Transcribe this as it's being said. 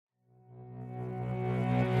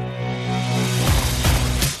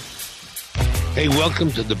Hey, welcome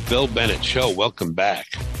to the Bill Bennett Show. Welcome back.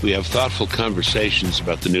 We have thoughtful conversations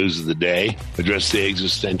about the news of the day, address the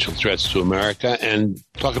existential threats to America, and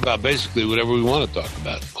talk about basically whatever we want to talk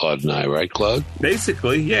about, Claude and I, right, Claude?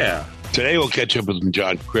 Basically, yeah. Today we'll catch up with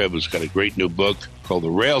John Cribb, who's got a great new book called The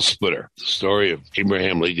Rail Splitter, the story of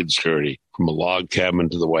Abraham Lincoln's journey from a log cabin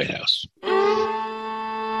to the White House.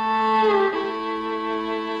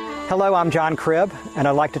 Hello, I'm John Cribb, and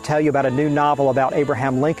I'd like to tell you about a new novel about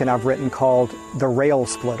Abraham Lincoln I've written called The Rail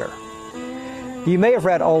Splitter. You may have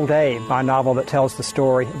read Old Abe, my novel that tells the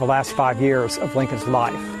story of the last 5 years of Lincoln's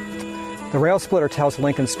life. The Rail Splitter tells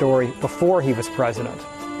Lincoln's story before he was president,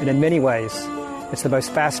 and in many ways, it's the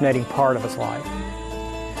most fascinating part of his life.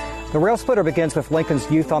 The Rail Splitter begins with Lincoln's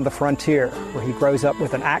youth on the frontier, where he grows up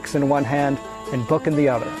with an axe in one hand and book in the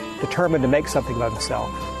other, determined to make something of himself.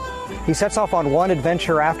 He sets off on one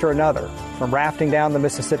adventure after another, from rafting down the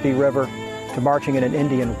Mississippi River to marching in an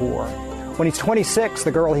Indian war. When he's 26, the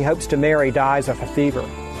girl he hopes to marry dies of a fever.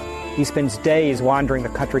 He spends days wandering the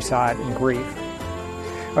countryside in grief.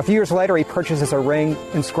 A few years later, he purchases a ring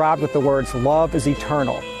inscribed with the words, "Love is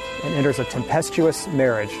eternal," and enters a tempestuous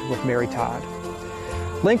marriage with Mary Todd.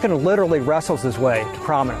 Lincoln literally wrestles his way to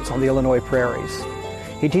prominence on the Illinois prairies.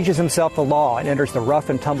 He teaches himself the law and enters the rough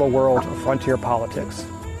and tumble world of frontier politics.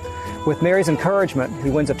 With Mary's encouragement, he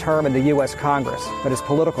wins a term in the U.S. Congress, but his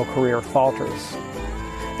political career falters.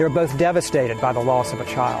 They're both devastated by the loss of a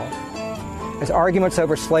child. As arguments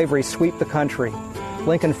over slavery sweep the country,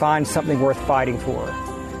 Lincoln finds something worth fighting for,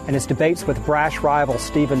 and his debates with brash rival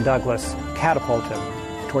Stephen Douglas catapult him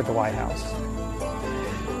toward the White House.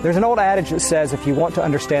 There's an old adage that says if you want to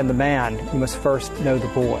understand the man, you must first know the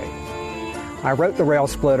boy. I wrote The Rail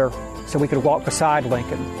Splitter so we could walk beside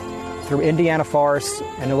Lincoln through Indiana forests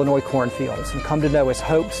and Illinois cornfields and come to know his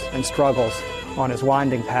hopes and struggles on his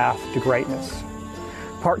winding path to greatness.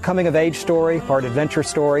 Part coming-of-age story, part adventure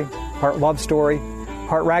story, part love story,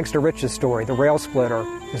 part rags to riches story, The Rail Splitter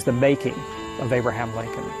is the making of Abraham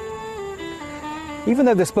Lincoln. Even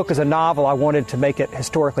though this book is a novel, I wanted to make it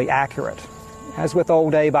historically accurate. As with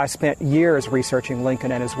Old Abe, I spent years researching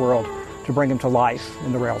Lincoln and his world to bring him to life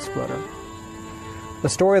in The Rail Splitter. The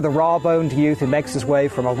story of the raw-boned youth who makes his way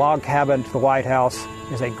from a log cabin to the White House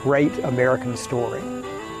is a great American story.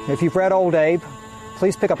 If you've read Old Abe,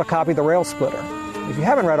 please pick up a copy of The Rail Splitter. If you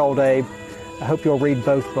haven't read Old Abe, I hope you'll read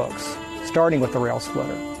both books, starting with The Rail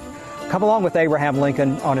Splitter. Come along with Abraham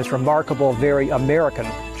Lincoln on his remarkable, very American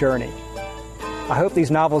journey. I hope these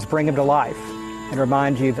novels bring him to life and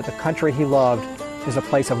remind you that the country he loved is a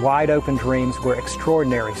place of wide-open dreams where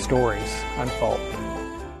extraordinary stories unfold.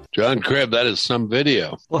 John Cribb, that is some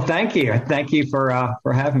video. Well, thank you. Thank you for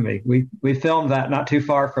having me. We filmed that not too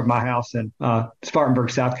far from my house in Spartanburg,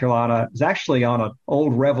 South Carolina. It was actually on an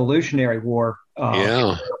old Revolutionary War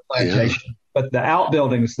plantation. Yeah. But the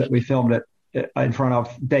outbuildings that we filmed it in front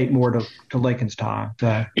of date more to Lincoln's time.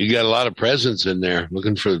 So. You got a lot of presents in there.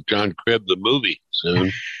 Looking for John Cribb, the movie,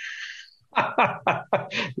 soon.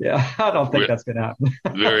 Yeah, I don't think that's going to happen.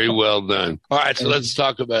 Very well done. All right, so let's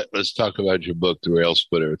talk about your book, The Rail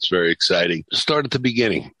Splitter. It's very exciting. Start at the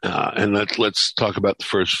beginning, and let's talk about the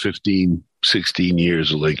first 15, 16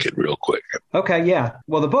 years of Lincoln real quick. Okay, yeah.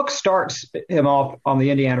 Well, the book starts him off on the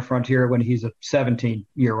Indiana frontier when he's a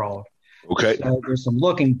 17-year-old. Okay. So there's some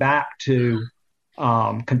looking back to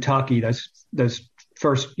Kentucky, those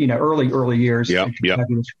first, early years. Yeah.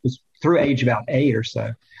 Was through age about 8 or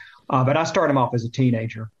so. But I started him off as a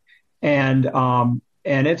teenager, and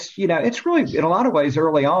it's it's really in a lot of ways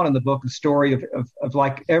early on in the book the story of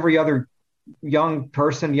like every other young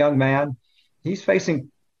man, he's facing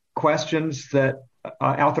questions that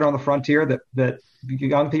out there on the frontier that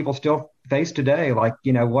young people still face today. Like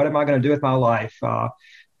what am I going to do with my life?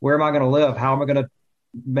 Where am I going to live? How am I going to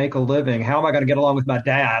make a living? How am I going to get along with my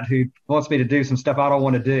dad who wants me to do some stuff I don't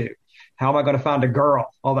want to do? How am I going to find a girl?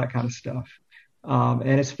 All that kind of stuff.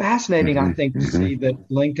 And it's fascinating, I think, to see that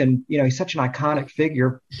Lincoln, he's such an iconic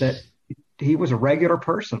figure that he was a regular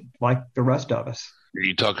person like the rest of us.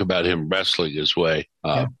 You talk about him wrestling his way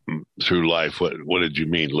through life. What did you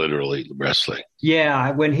mean, literally, wrestling? Yeah,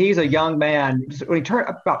 when he's a young man, when he turned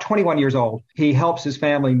about 21 years old, he helps his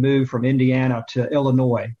family move from Indiana to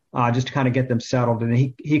Illinois just to kind of get them settled. And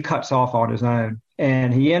he cuts off on his own.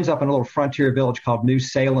 And he ends up in a little frontier village called New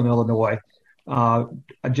Salem, Illinois,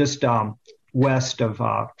 just west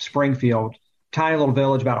of Springfield. Tiny little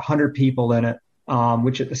village, about 100 people in it,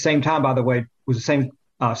 which at the same time, by the way, was the same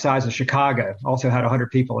size as Chicago, also had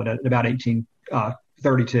 100 people in it in about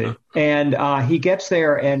 1832. And he gets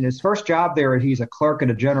there, and his first job there, he's a clerk at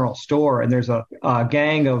a general store, and there's a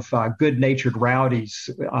gang of good-natured rowdies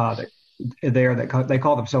that there that they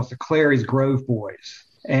call themselves the Clary's Grove Boys.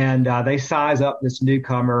 And they size up this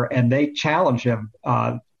newcomer and they challenge him.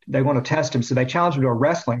 They want to test him. So they challenge him to a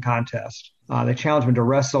wrestling contest. They challenge him to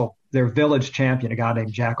wrestle their village champion, a guy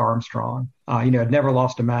named Jack Armstrong. Had never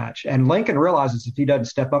lost a match. And Lincoln realizes if he doesn't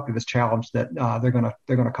step up to this challenge that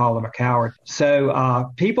they're gonna call him a coward.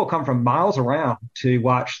 So people come from miles around to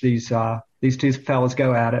watch these two fellas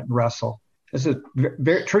go at it and wrestle. This is a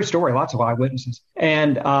very true story. Lots of eyewitnesses.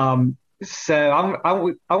 And so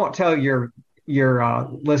I won't tell your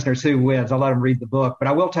listeners who wins. I'll let them read the book, but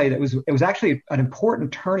I will tell you that it was actually an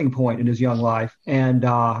important turning point in his young life, and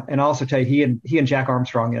I'll also tell you he and Jack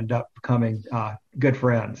Armstrong end up becoming good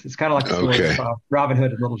friends. It's kind of like the story of Robin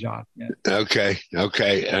Hood and Little John. Yeah. Okay,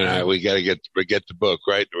 and we got to get the book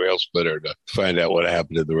right, the Rail Splitter, to find out what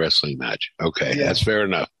happened in the wrestling match. Okay, yeah. That's fair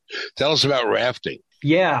enough. Tell us about rafting.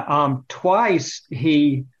 Yeah, twice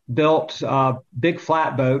he built a big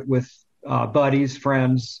flatboat with buddies,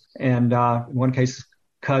 friends, and in one case,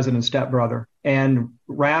 cousin and stepbrother, and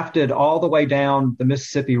rafted all the way down the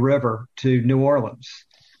Mississippi River to New Orleans.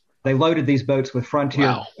 They loaded these boats with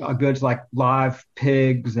frontier goods like live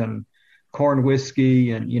pigs and corn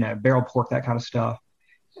whiskey and, barrel pork, that kind of stuff.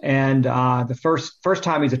 And the first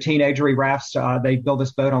time he's a teenager, he rafts. They build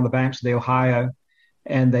this boat on the banks of the Ohio,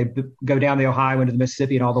 and they go down the Ohio into the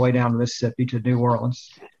Mississippi and all the way down the Mississippi to New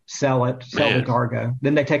Orleans. Sell the cargo.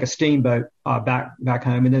 Then they take a steamboat back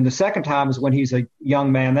home. And then the second time is when he's a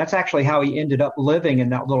young man. That's actually how he ended up living in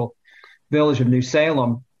that little village of New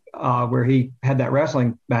Salem, where he had that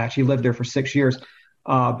wrestling match. He lived there for 6 years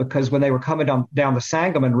because when they were coming down the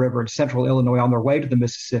Sangamon River in central Illinois on their way to the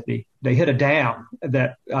Mississippi, they hit a dam.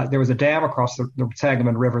 There was a dam across the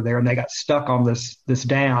Sangamon River there, and they got stuck on this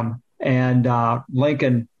dam. And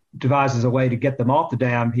Lincoln devises a way to get them off the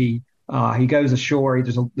dam. He goes ashore.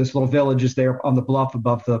 There's this little village is there on the bluff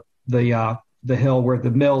above the hill where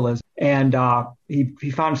the mill is, and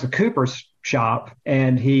he finds the cooper's shop,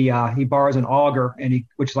 and he borrows an auger,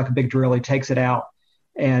 which is like a big drill. He takes it out,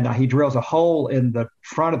 and he drills a hole in the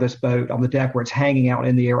front of this boat on the deck where it's hanging out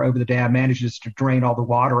in the air over the dam. Manages to drain all the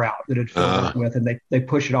water out that it filled up with, and they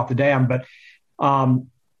push it off the dam. But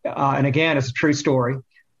and again, it's a true story.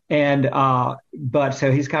 And but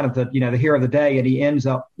so he's kind of the hero of the day, and he ends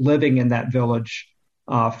up living in that village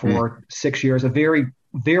for 6 years, a very,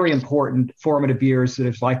 very important formative years.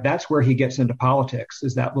 That's where he gets into politics,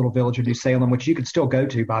 is that little village of New Salem, which you can still go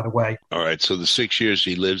to, by the way. All right. So the 6 years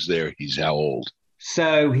he lives there, he's how old?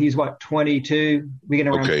 So he's 22? We get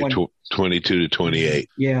around 22 to 28.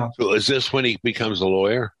 Yeah. So is this when he becomes a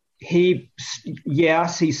lawyer? He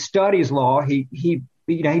studies law. He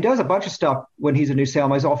does a bunch of stuff when he's in New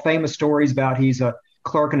Salem. He's all famous stories about he's a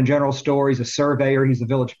clerk in a general store, he's a surveyor, he's a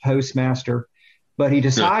village postmaster. But he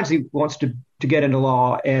decides he wants to get into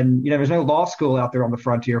law, and there's no law school out there on the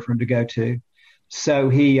frontier for him to go to. So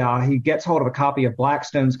he gets hold of a copy of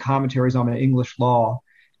Blackstone's Commentaries on English Law,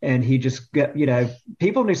 and he just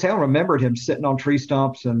people in New Salem remembered him sitting on tree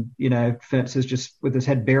stumps and fences, just with his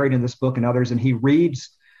head buried in this book and others, and he reads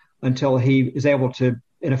until he is able to,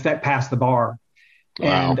 in effect, pass the bar.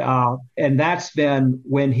 Wow. And that's been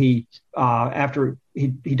when he after he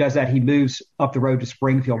does that, he moves up the road to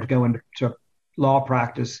Springfield to go into law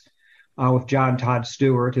practice with John Todd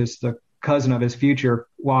Stewart, who's the cousin of his future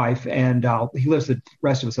wife, and he lives the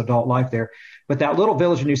rest of his adult life there. But that little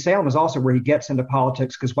village in New Salem is also where he gets into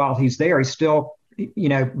politics, because while he's there, he's still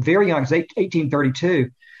very young. It's 1832.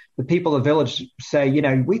 The people of the village say,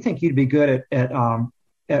 we think you'd be good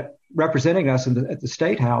at representing us at the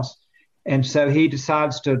State House. And so he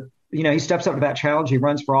decides to, he steps up to that challenge. He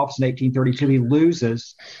runs for office in 1832. He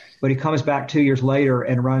loses, but he comes back 2 years later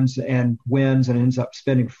and runs and wins and ends up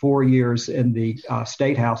spending 4 years in the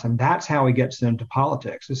State House. And that's how he gets into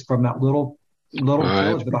politics. It's from that little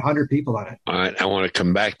village with 100 people in it. All right. I want to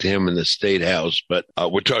come back to him in the State House, but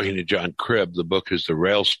we're talking to John Cribb. The book is The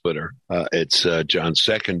Rail Splitter. It's John's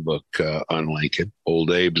second book on Lincoln.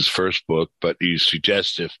 Old Abe's first book, but you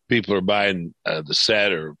suggest if people are buying the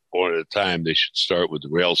set or one at a time, they should start with The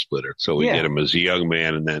Rail Splitter. So we get him as a young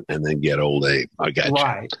man and then get Old Abe. I got you.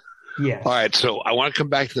 Right. Yes. All right. So I want to come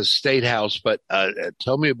back to the State House, but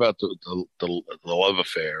tell me about the love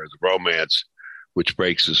affair, the romance, which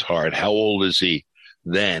breaks his heart. How old is he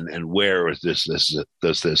then, and where does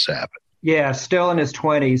this happen? Yeah, still in his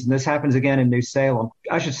 20s, and this happens again in New Salem.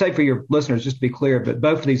 I should say for your listeners, just to be clear, but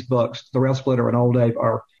both of these books, The Rail Splitter and Old Abe,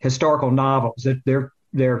 are historical novels.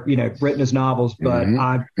 They're written as novels, but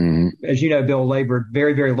as you know, Bill, labored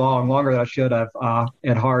very, very longer than I should have,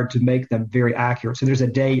 and hard to make them very accurate. So there's a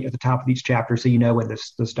date at the top of each chapter, so when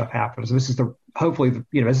this stuff happens. This is hopefully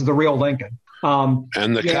this is the real Lincoln.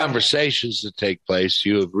 And the conversations that take place,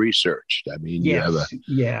 you have researched. I mean, you have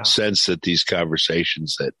a sense that these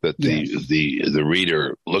conversations that the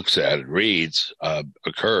reader looks at and reads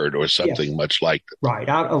occurred, or something much like that. Right.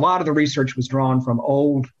 A lot of the research was drawn from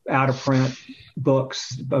old, out of print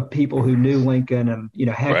books of people who knew Lincoln and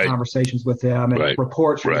had conversations with them, and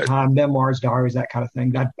reports from the time, memoirs, diaries, that kind of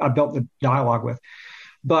thing. I built the dialogue with.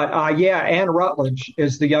 But Anne Rutledge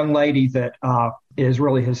is the young lady that is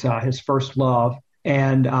really his first love,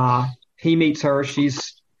 and he meets her.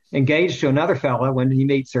 She's engaged to another fellow when he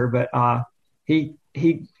meets her, but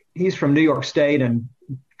he's from New York State and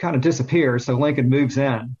kind of disappears. So Lincoln moves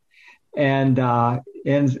in and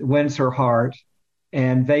wins her heart,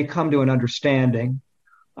 and they come to an understanding.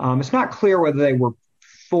 It's not clear whether they were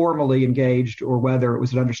formally engaged or whether it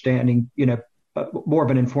was an understanding, more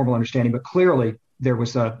of an informal understanding, but clearly there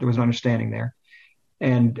was an understanding there,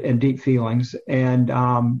 and deep feelings, and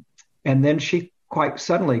then she quite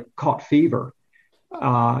suddenly caught fever,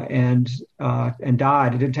 and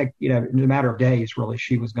died. It didn't take in a matter of days. Really,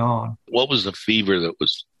 she was gone. What was the fever that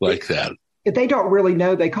was like that? They don't really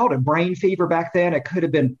know. They called it brain fever back then. It could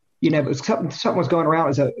have been, it was something was going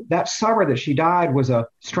around. That summer that she died was a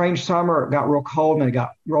strange summer. It got real cold and it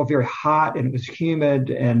got very hot, and it was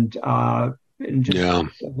humid, and a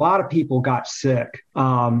lot of people got sick.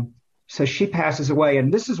 So she passes away.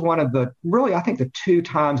 And this is one of the, really, I think, the two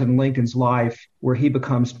times in Lincoln's life where he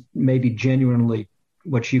becomes maybe genuinely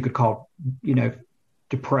what you could call,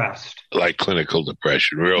 depressed. Like clinical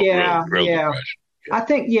depression, real depression. I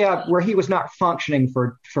think, where he was not functioning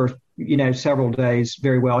for several days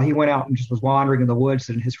very well. He went out and just was wandering in the woods,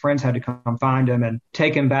 and his friends had to come find him and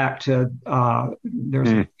take him back to,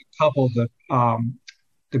 there's a couple of the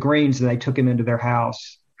Greens, and they took him into their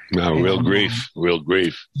house. No, real grief.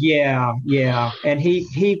 Yeah. And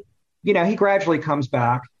he gradually comes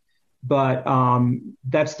back, but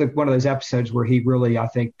that's one of those episodes where he really, I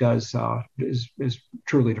think, is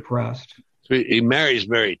truly depressed. He marries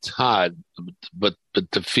Mary Todd, but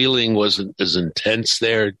the feeling wasn't as intense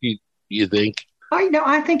there. You think?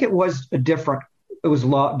 I think it was It was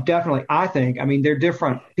definitely, I think. I mean, they're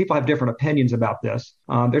different. People have different opinions about this.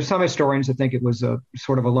 There's some historians that think it was a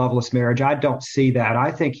sort of a loveless marriage. I don't see that.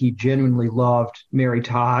 I think he genuinely loved Mary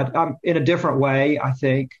Todd in a different way. I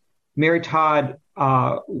think Mary Todd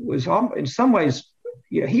was, in some ways,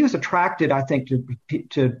 he was attracted, I think,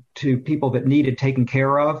 to people that needed taken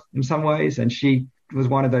care of in some ways, and she was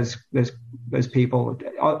one of those people.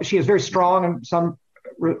 She is very strong in some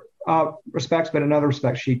respects, but in other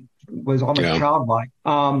respects, she was almost childlike.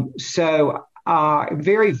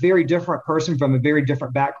 Very, very different person from a very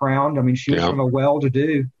different background. I mean, she was from a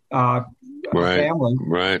well-to-do family.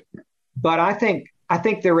 Right. But I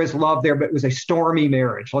think there is love there, but it was a stormy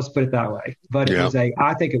marriage. Let's put it that way. But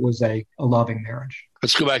I think it was a loving marriage.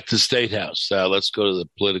 Let's go back to the State House. Let's go to the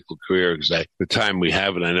political career, because the time we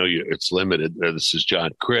have, and I know it's limited. This is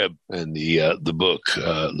John Cribb, and the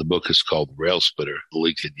book is called Rail Splitter,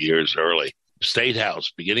 Lincoln Years Early. State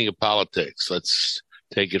House, beginning of politics. Let's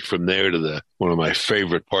take it from there to one of my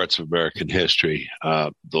favorite parts of American history,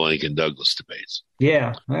 the Lincoln-Douglas debates.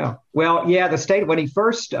 Yeah. Well, the state, when he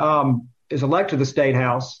first is elected to the State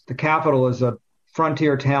House, the capital is a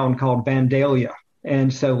frontier town called Vandalia.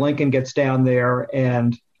 And so Lincoln gets down there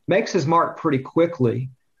and makes his mark pretty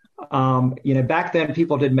quickly. Back then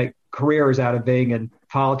people didn't make careers out of being in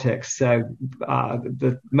politics. So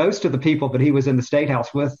most of the people that he was in the State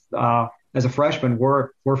House with as a freshman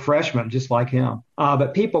were freshmen just like him.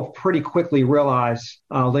 But people pretty quickly realized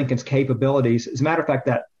Lincoln's capabilities. As a matter of fact,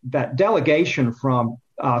 that delegation from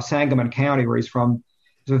Sangamon County, where he's from,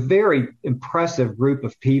 is a very impressive group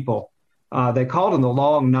of people. They called them the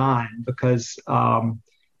Long Nine because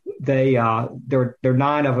there are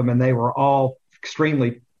 9 of them, and they were all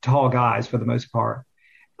extremely tall guys for the most part.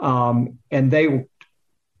 And they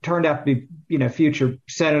turned out to be, future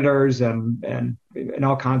senators and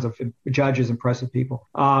all kinds of judges, impressive people.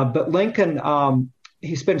 But Lincoln,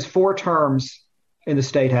 he spends 4 terms in the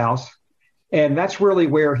State House, and that's really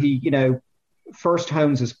where he, first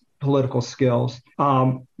hones his political skills.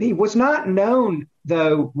 He was not known,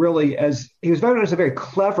 though, really, he was known as a very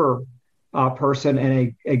clever person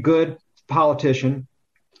and a good politician.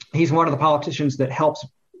 He's one of the politicians that helps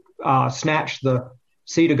snatch the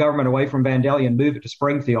seat of government away from Vandalia and move it to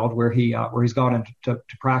Springfield, where he's gone into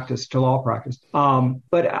practice, to law practice.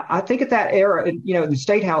 But I think at that era, in the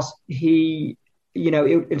State House, he,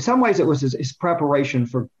 in some ways it was his preparation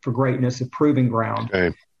for greatness, a proving ground.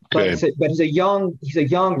 Okay. But he's a young,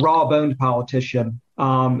 raw-boned politician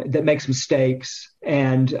that makes mistakes,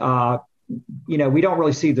 and we don't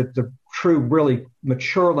really see the true, really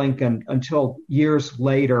mature Lincoln until years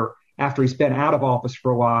later, after he's been out of office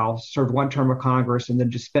for a while, served one term of Congress, and then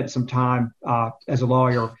just spent some time as a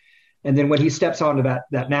lawyer. And then when he steps onto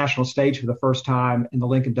that national stage for the first time in the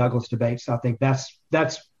Lincoln-Douglas debates, I think that's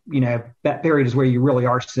that period is where you really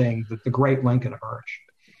are seeing the great Lincoln emerge.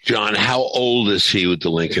 John, how old is he with the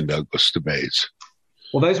Lincoln-Douglas debates?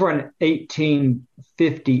 Well, those were in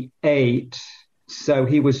 1858. So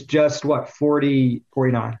he was just,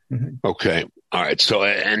 49? Mm-hmm. Okay. All right. So,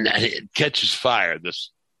 and it catches fire, this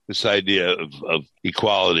idea of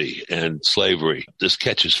equality and slavery. This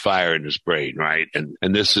catches fire in his brain, right? And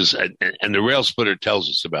this is, and the Rail Splitter tells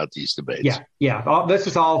us about these debates. Yeah. This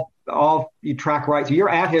is all you track right. So you're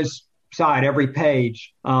at his side every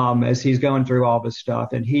page as he's going through all this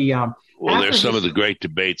stuff. And he, well, there's some of the great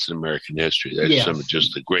debates in American history. There's some of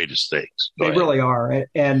just the greatest things. They really are.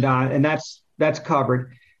 And that's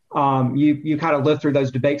covered. You kind of live through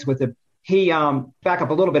those debates with him. He, back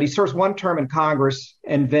up a little bit, he serves one term in Congress,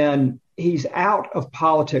 and then he's out of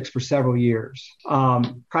politics for several years,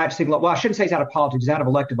 practicing law. Well, I shouldn't say he's out of politics. He's out of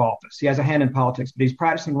elective office. He has a hand in politics, but he's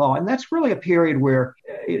practicing law. And that's really a period where,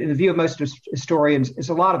 in the view of most historians, it's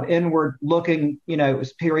a lot of inward looking,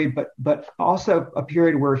 period, but also a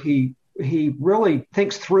period where he really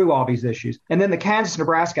thinks through all these issues. And then the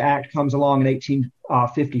Kansas-Nebraska Act comes along in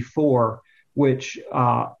 1854, which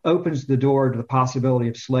opens the door to the possibility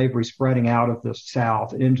of slavery spreading out of the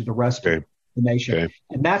South and into the rest of the nation. Okay.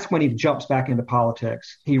 And that's when he jumps back into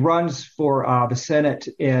politics. He runs for the Senate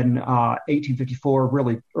in 1854,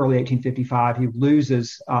 really early 1855. He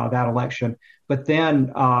loses that election. But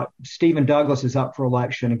then Stephen Douglas is up for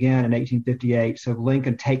election again in 1858. So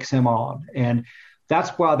Lincoln takes him on. And that's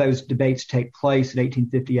why those debates take place in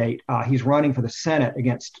 1858. He's running for the Senate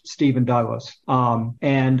against Stephen Douglas.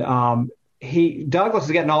 Douglas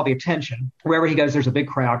is getting all the attention. Wherever he goes, there's a big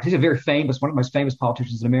crowd. He's one of the most famous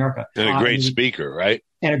politicians in America. And a great speaker, right?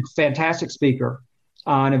 And a fantastic speaker.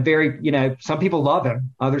 And a very, some people love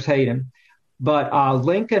him, others hate him. But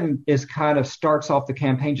Lincoln starts off the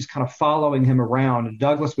campaign just kind of following him around. And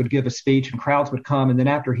Douglas would give a speech and crowds would come. And then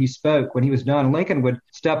after he spoke, when he was done, Lincoln would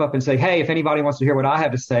step up and say, hey, if anybody wants to hear what I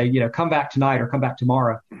have to say, come back tonight or come back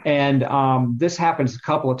tomorrow. And this happens a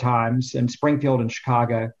couple of times in Springfield and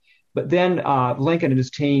Chicago. But then Lincoln and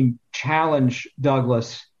his team challenge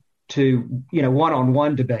Douglas to,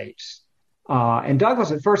 one-on-one debates. And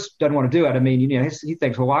Douglas at first doesn't want to do it. I mean, he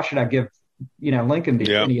thinks, well, why should I give, Lincoln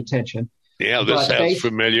any attention? Yeah, this sounds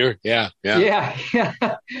familiar. Yeah.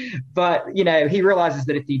 But, he realizes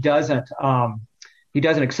that if he doesn't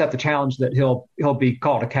accept the challenge, that he'll be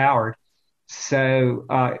called a coward. So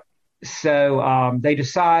they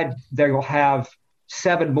decide they will have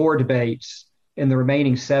 7 more debates in the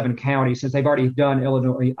remaining 7 counties, since they've already done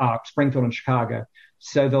Illinois, Springfield, and Chicago.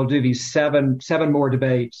 So they'll do these seven more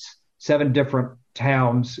debates, 7 different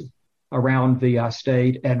towns around the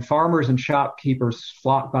state, and farmers and shopkeepers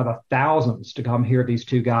flock by the thousands to come hear these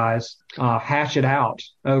two guys hash it out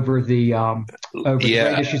over the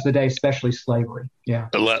great issues of the day, especially slavery. Yeah.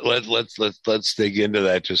 Let's dig into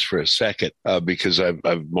that just for a second, because I've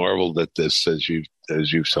marveled at this as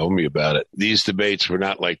you've told me about it. These debates were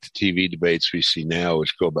not like the TV debates we see now,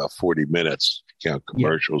 which go about 40 minutes, count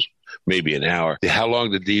commercials, maybe an hour. How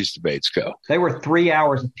long did these debates go? They were 3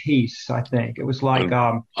 hours apiece, I think. It was like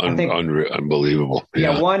unbelievable.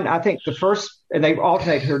 Yeah, I think the first, and they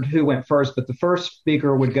alternated who went first, but the first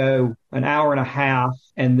speaker would go an hour and a half,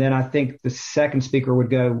 and then I think the second speaker would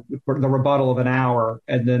go for the rebuttal of an hour,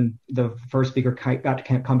 and then the first speaker got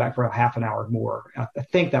to come back for a half an hour more. I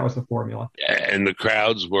think that was the formula. And the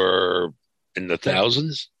crowds were in the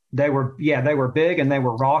thousands? They were big and they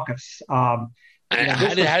were raucous. How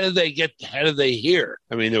did they hear?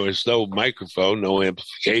 I mean, there was no microphone, no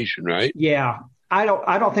amplification, right? Yeah. I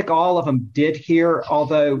don't think all of them did hear,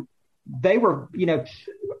 although they were,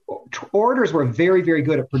 orators were very, very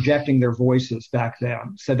good at projecting their voices back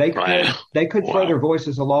then. So they could throw their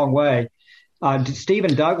voices a long way.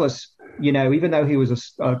 Stephen Douglas, even though he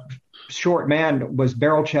was a short man, was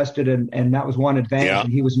barrel-chested, and that was one advantage. Yeah.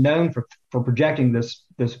 And he was known for projecting this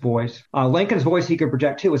voice. Lincoln's voice he could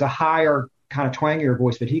project too was a higher, kind of twangier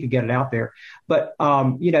voice, but he could get it out there. But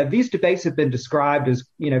these debates have been described as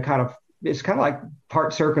it's kind of like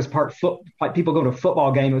part circus, part like people go to a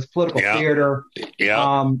football game. It was political theater.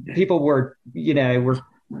 Yeah. People would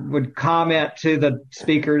comment to the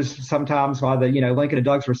speakers sometimes while Lincoln and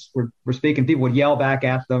Douglas were speaking. People would yell back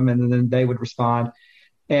at them, and then they would respond.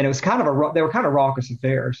 And it was they were kind of raucous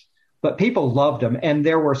affairs, but people loved them. And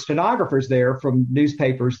there were stenographers there from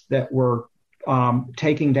newspapers that were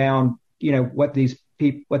taking down, what these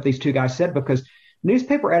two guys said, because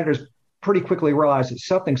newspaper editors pretty quickly realized that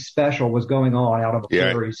something special was going on out of the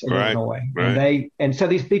prairies of Illinois. Right. And so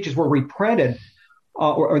these speeches were reprinted,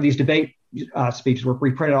 or these debate speeches were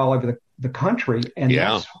reprinted all over the country, and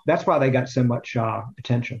that's why they got so much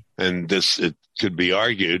attention. And it could be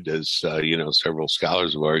argued, as several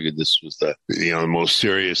scholars have argued, this was the most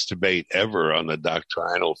serious debate ever on the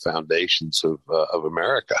doctrinal foundations of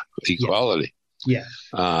America, equality. Yes.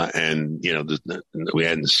 And we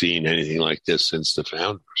hadn't seen anything like this since the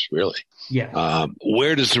founders, really. Yeah.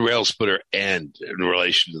 Where does the rail splitter end in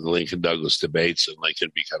relation to the Lincoln-Douglas debates and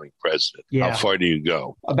Lincoln becoming president? Yeah. How far do you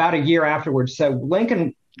go? About a year afterwards. So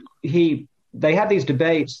Lincoln, they have these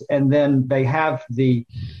debates, and then they have the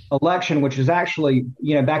election, which is actually,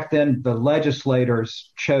 back then the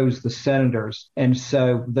legislators chose the senators. And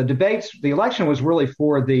so the election was really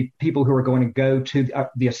for the people who were going to go to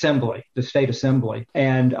the assembly, the state assembly.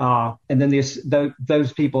 And then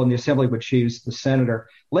those people in the assembly would choose the senator.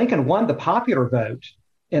 Lincoln won the popular vote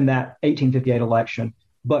in that 1858 election.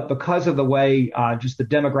 But because of the way, just the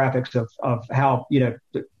demographics of how,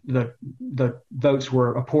 the votes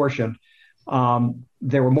were apportioned,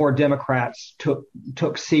 there were more Democrats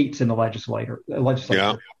took seats in the legislature.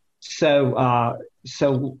 Yeah.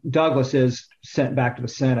 So Douglas is sent back to the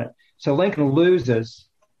Senate. So Lincoln loses,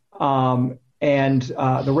 and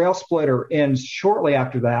the rail splitter ends shortly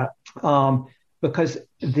after that, because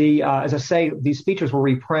as I say, these speeches were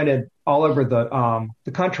reprinted all over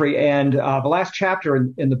the country. And the last chapter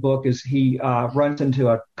in the book is he runs into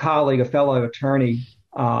a colleague, a fellow attorney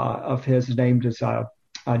of his named as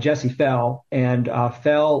Jesse Fell, and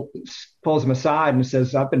Fell pulls him aside and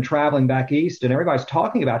says, "I've been traveling back east, and everybody's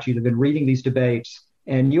talking about you. They've been reading these debates,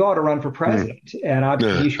 and you ought to run for president. And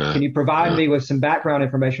can you provide me with some background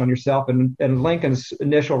information on yourself?" And Lincoln's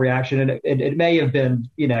initial reaction, and it may have been,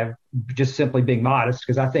 just simply being modest,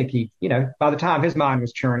 because I think he, by the time his mind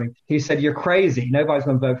was churning, he said, "You're crazy. Nobody's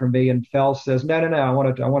going to vote for me." And Fell says, "No, I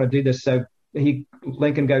want to do this." So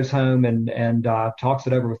Lincoln goes home and talks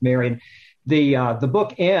it over with Mary. And the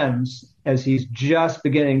book ends as he's just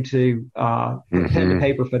beginning to pen to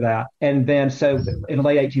paper for that. And then, so in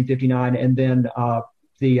late 1859, and then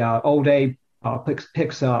the old Abe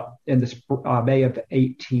picks up in this May of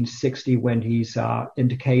 1860 when he's in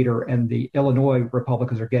Decatur, and the Illinois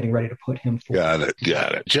Republicans are getting ready to put him forward.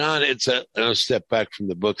 Got it. John, I'll step back from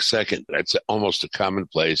the book a second. It's almost a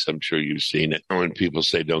commonplace. I'm sure you've seen it. When people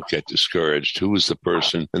say don't get discouraged, who was the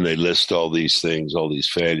person? And they list all these things, all these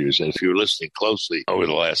failures. And if you were listening closely over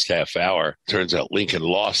the last half hour, turns out Lincoln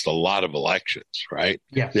lost a lot of elections, right?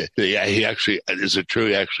 Yes. Yeah. He actually, is it true?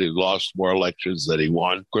 He actually lost more elections than he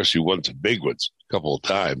won. Of course, he won some big ones a couple of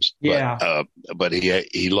times. Yeah. But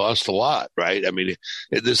he lost a lot, right? I mean,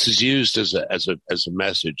 this is used as a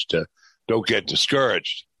message to don't get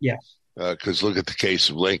discouraged. Yes. Because look at the case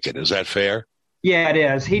of Lincoln. Is that fair? Yeah, it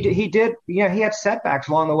is. He did. He had setbacks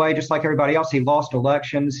along the way, just like everybody else. He lost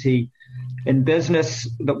elections. The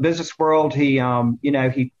business world, he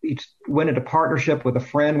went into partnership with a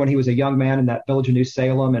friend when he was a young man in that village of New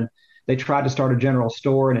Salem, and they tried to start a general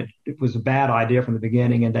store, and it was a bad idea from the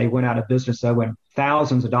beginning, and they went out of business owing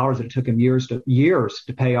thousands of dollars that it took him years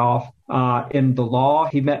to pay off. In the law,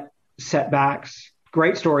 he met setbacks.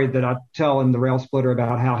 Great story that I tell in the Rail Splitter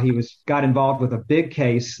about how he got involved with a big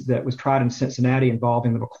case that was tried in Cincinnati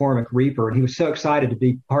involving the McCormick Reaper. And he was so excited to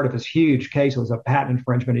be part of this huge case. It was a patent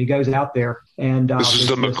infringement. He goes out there and this is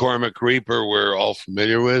the McCormick Reaper we're all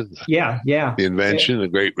familiar with. Yeah. The invention, the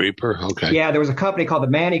Great Reaper. Okay. Yeah, there was a company called the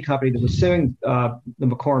Manny Company that was suing the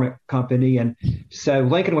McCormick Company. And so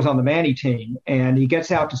Lincoln was on the Manny team, and he gets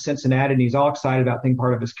out to Cincinnati, and he's all excited about being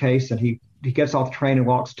part of his case. And he gets off the train and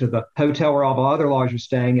walks to the hotel where all the other lawyers are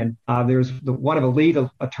staying. And there's one of the lead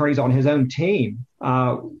attorneys on his own team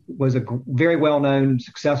was a very well-known,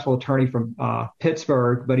 successful attorney from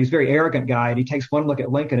Pittsburgh, but he's a very arrogant guy. And he takes one look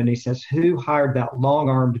at Lincoln and he says, "Who hired that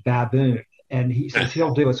long-armed baboon?" And he says,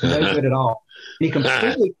 "He'll do us no good at all." And he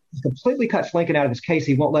completely cuts Lincoln out of his case.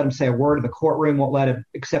 He won't let him say a word in the courtroom, won't let him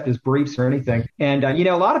accept his briefs or anything. And,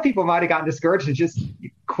 a lot of people might have gotten discouraged and just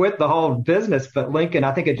quit the whole business. But Lincoln,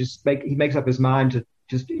 I think he makes up his mind to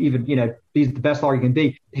just even, be the best lawyer he can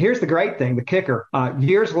be. Here's the great thing, the kicker.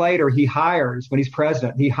 Years later, when he's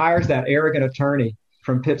president, he hires that arrogant attorney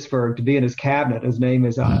from Pittsburgh to be in his cabinet. His name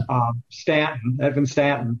is Edwin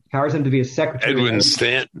Stanton. Hires him to be his secretary. Edwin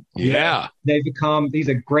Stanton. Yeah. He's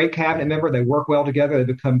a great cabinet member. They work well together.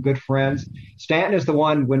 They become good friends. Stanton is the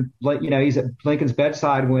one when, he's at Lincoln's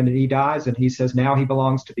bedside when he dies, and he says now he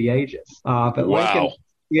belongs to the ages. But wow.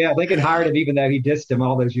 Lincoln hired him even though he dissed him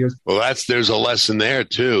all those years. Well, there's a lesson there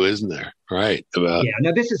too, isn't there? Right.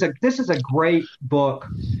 This is a great book,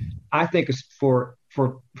 I think, is for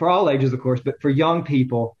for all ages, of course, but for young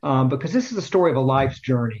people, because this is a story of a life's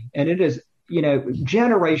journey. And it is,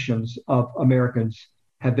 generations of Americans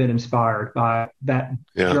have been inspired by that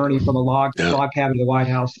journey from a log cabin to the White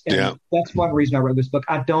House. And that's one reason I wrote this book.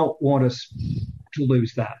 I don't want us to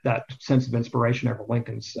lose that sense of inspiration over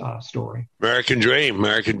Lincoln's story. American dream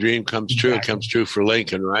comes true. Exactly. It comes true for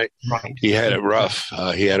Lincoln, right? Right. He had it rough.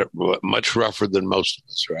 He had it much rougher than most of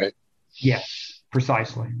us, right? Yes,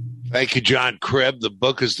 precisely. Thank you, John Cribb. The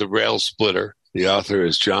book is The Rail Splitter. The author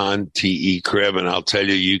is John T.E. Cribb, and I'll tell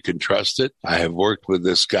you, you can trust it. I have worked with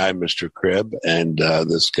this guy, Mr. Cribb, and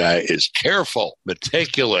this guy is careful,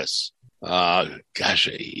 meticulous. Gosh,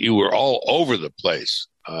 you were all over the place,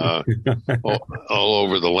 all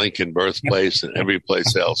over the Lincoln birthplace and every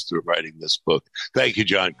place else through writing this book. Thank you,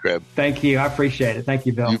 John Cribb. Thank you. I appreciate it. Thank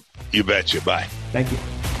you, Bill. You betcha. Bye. Thank you.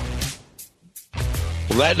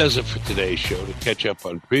 Well, that does it for today's show. To catch up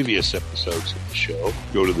on previous episodes of the show,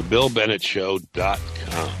 go to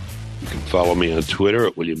thebillbennettshow.com. You can follow me on Twitter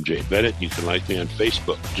at William J. Bennett. You can like me on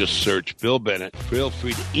Facebook. Just search Bill Bennett. Feel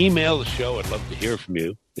free to email the show. I'd love to hear from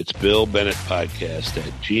you. It's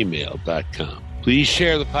billbennettpodcast@gmail.com. Please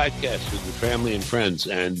share the podcast with your family and friends,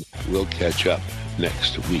 and we'll catch up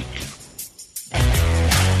next week.